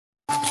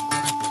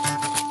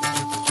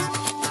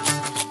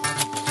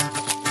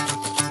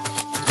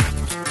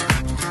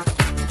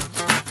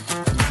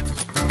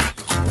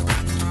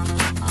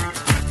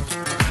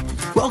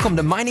Welcome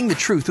to Mining the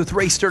Truth with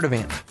Ray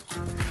Sturdivant.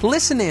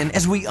 Listen in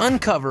as we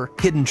uncover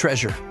hidden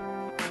treasure.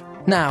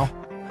 Now,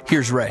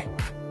 here's Ray.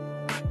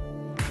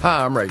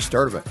 Hi, I'm Ray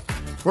Sturdivant.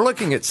 We're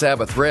looking at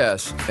Sabbath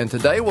rest, and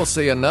today we'll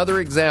see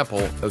another example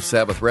of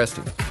Sabbath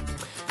resting.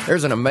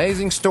 There's an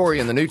amazing story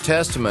in the New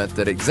Testament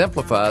that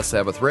exemplifies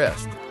Sabbath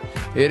rest.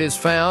 It is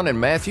found in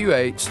Matthew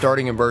 8,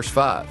 starting in verse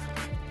 5.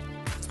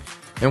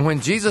 And when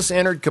Jesus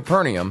entered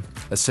Capernaum,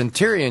 a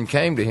centurion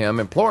came to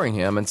him, imploring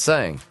him and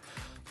saying,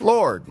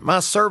 "Lord,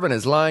 my servant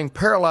is lying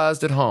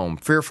paralyzed at home,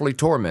 fearfully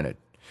tormented."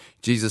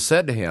 Jesus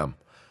said to him,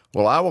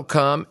 "Well, I will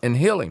come and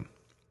heal him."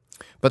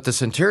 But the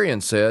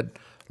centurion said,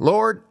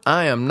 "Lord,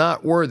 I am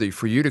not worthy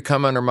for you to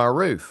come under my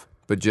roof,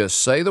 but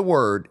just say the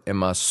word, and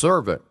my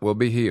servant will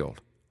be healed.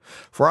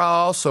 For I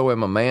also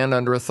am a man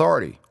under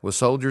authority, with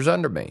soldiers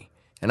under me.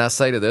 And I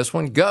say to this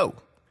one, 'Go,'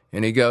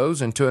 and he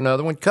goes, and to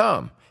another one,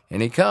 'Come,'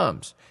 and he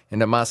comes,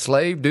 and to my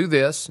slave, 'Do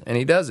this,' and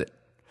he does it."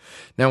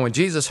 Now when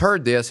Jesus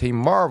heard this, he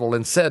marveled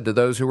and said to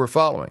those who were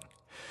following,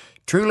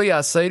 "Truly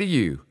I say to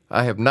you,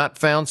 I have not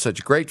found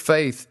such great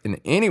faith in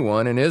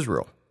anyone in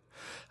Israel.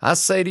 I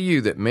say to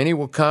you that many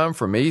will come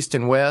from east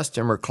and west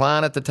and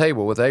recline at the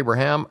table with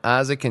Abraham,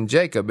 Isaac, and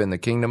Jacob in the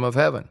kingdom of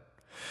heaven.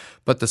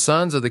 But the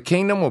sons of the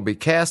kingdom will be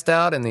cast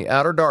out in the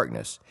outer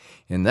darkness.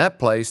 In that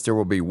place there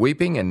will be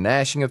weeping and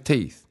gnashing of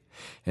teeth."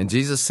 And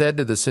Jesus said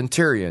to the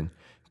centurion,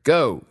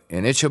 "Go,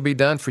 and it shall be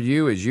done for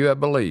you as you have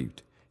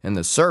believed." And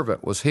the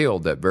servant was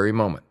healed that very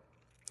moment.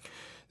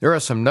 There are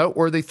some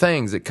noteworthy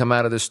things that come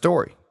out of this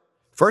story.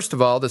 First of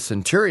all, the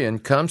centurion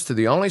comes to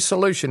the only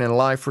solution in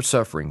life for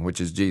suffering, which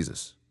is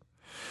Jesus.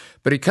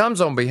 But he comes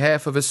on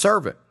behalf of his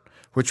servant,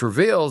 which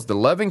reveals the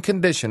loving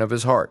condition of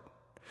his heart.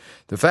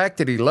 The fact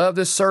that he loved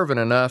his servant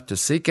enough to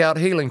seek out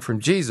healing from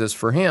Jesus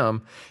for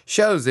him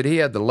shows that he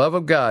had the love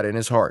of God in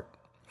his heart.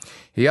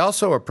 He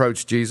also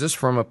approached Jesus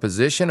from a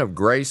position of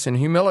grace and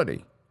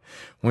humility.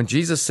 When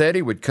Jesus said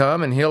he would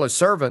come and heal his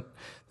servant,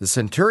 the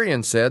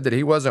centurion said that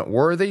he wasn't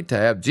worthy to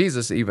have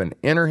Jesus even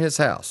enter his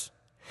house.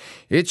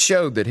 It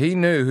showed that he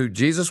knew who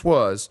Jesus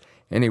was,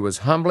 and he was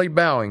humbly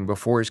bowing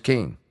before his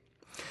king.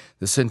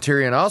 The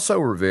centurion also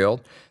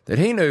revealed that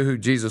he knew who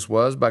Jesus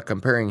was by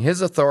comparing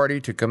his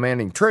authority to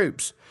commanding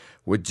troops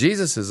with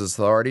Jesus'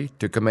 authority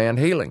to command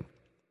healing.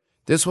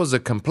 This was a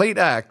complete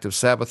act of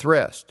Sabbath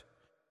rest.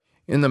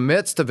 In the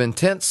midst of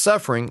intense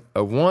suffering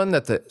of one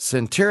that the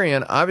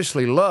centurion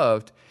obviously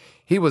loved,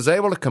 he was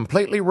able to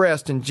completely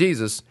rest in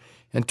Jesus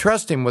and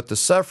trust him with the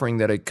suffering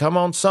that had come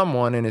on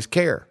someone in his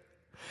care.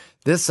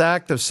 This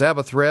act of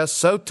Sabbath rest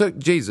so took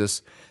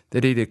Jesus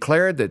that he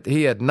declared that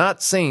he had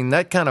not seen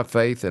that kind of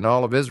faith in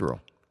all of Israel.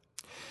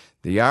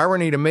 The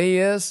irony to me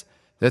is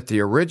that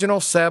the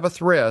original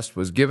Sabbath rest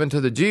was given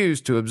to the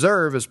Jews to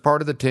observe as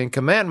part of the Ten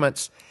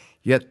Commandments,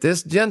 yet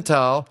this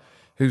Gentile,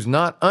 who's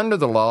not under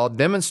the law,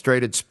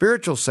 demonstrated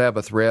spiritual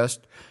Sabbath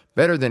rest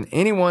better than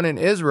anyone in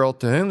Israel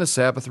to whom the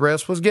Sabbath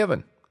rest was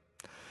given.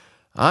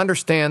 I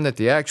understand that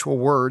the actual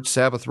words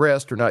Sabbath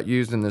rest are not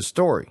used in this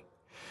story,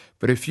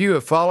 but if you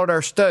have followed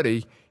our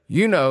study,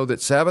 you know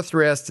that Sabbath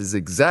rest is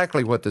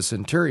exactly what the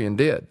centurion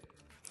did.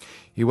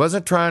 He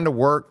wasn't trying to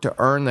work to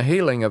earn the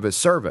healing of his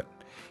servant.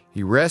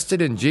 He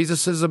rested in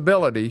Jesus'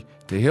 ability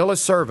to heal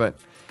his servant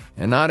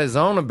and not his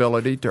own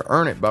ability to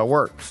earn it by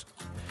works.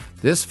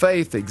 This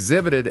faith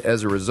exhibited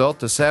as a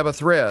result of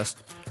Sabbath rest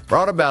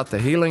brought about the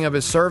healing of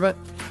his servant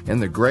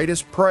and the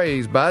greatest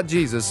praise by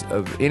Jesus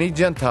of any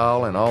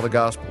Gentile in all the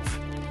Gospels.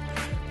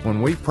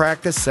 When we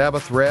practice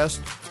Sabbath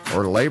rest,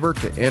 or labor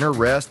to enter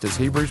rest as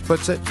Hebrews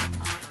puts it,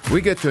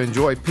 we get to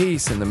enjoy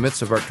peace in the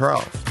midst of our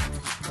trials.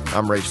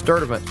 I'm Ray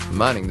Sturdivant,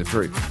 Mining the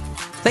Truth.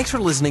 Thanks for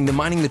listening to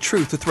Mining the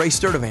Truth with Ray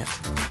Sturdivant.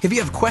 If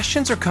you have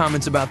questions or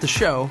comments about the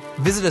show,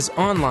 visit us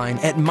online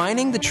at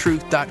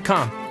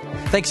miningthetruth.com.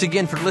 Thanks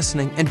again for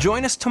listening, and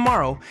join us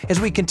tomorrow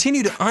as we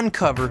continue to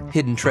uncover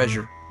hidden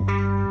treasure.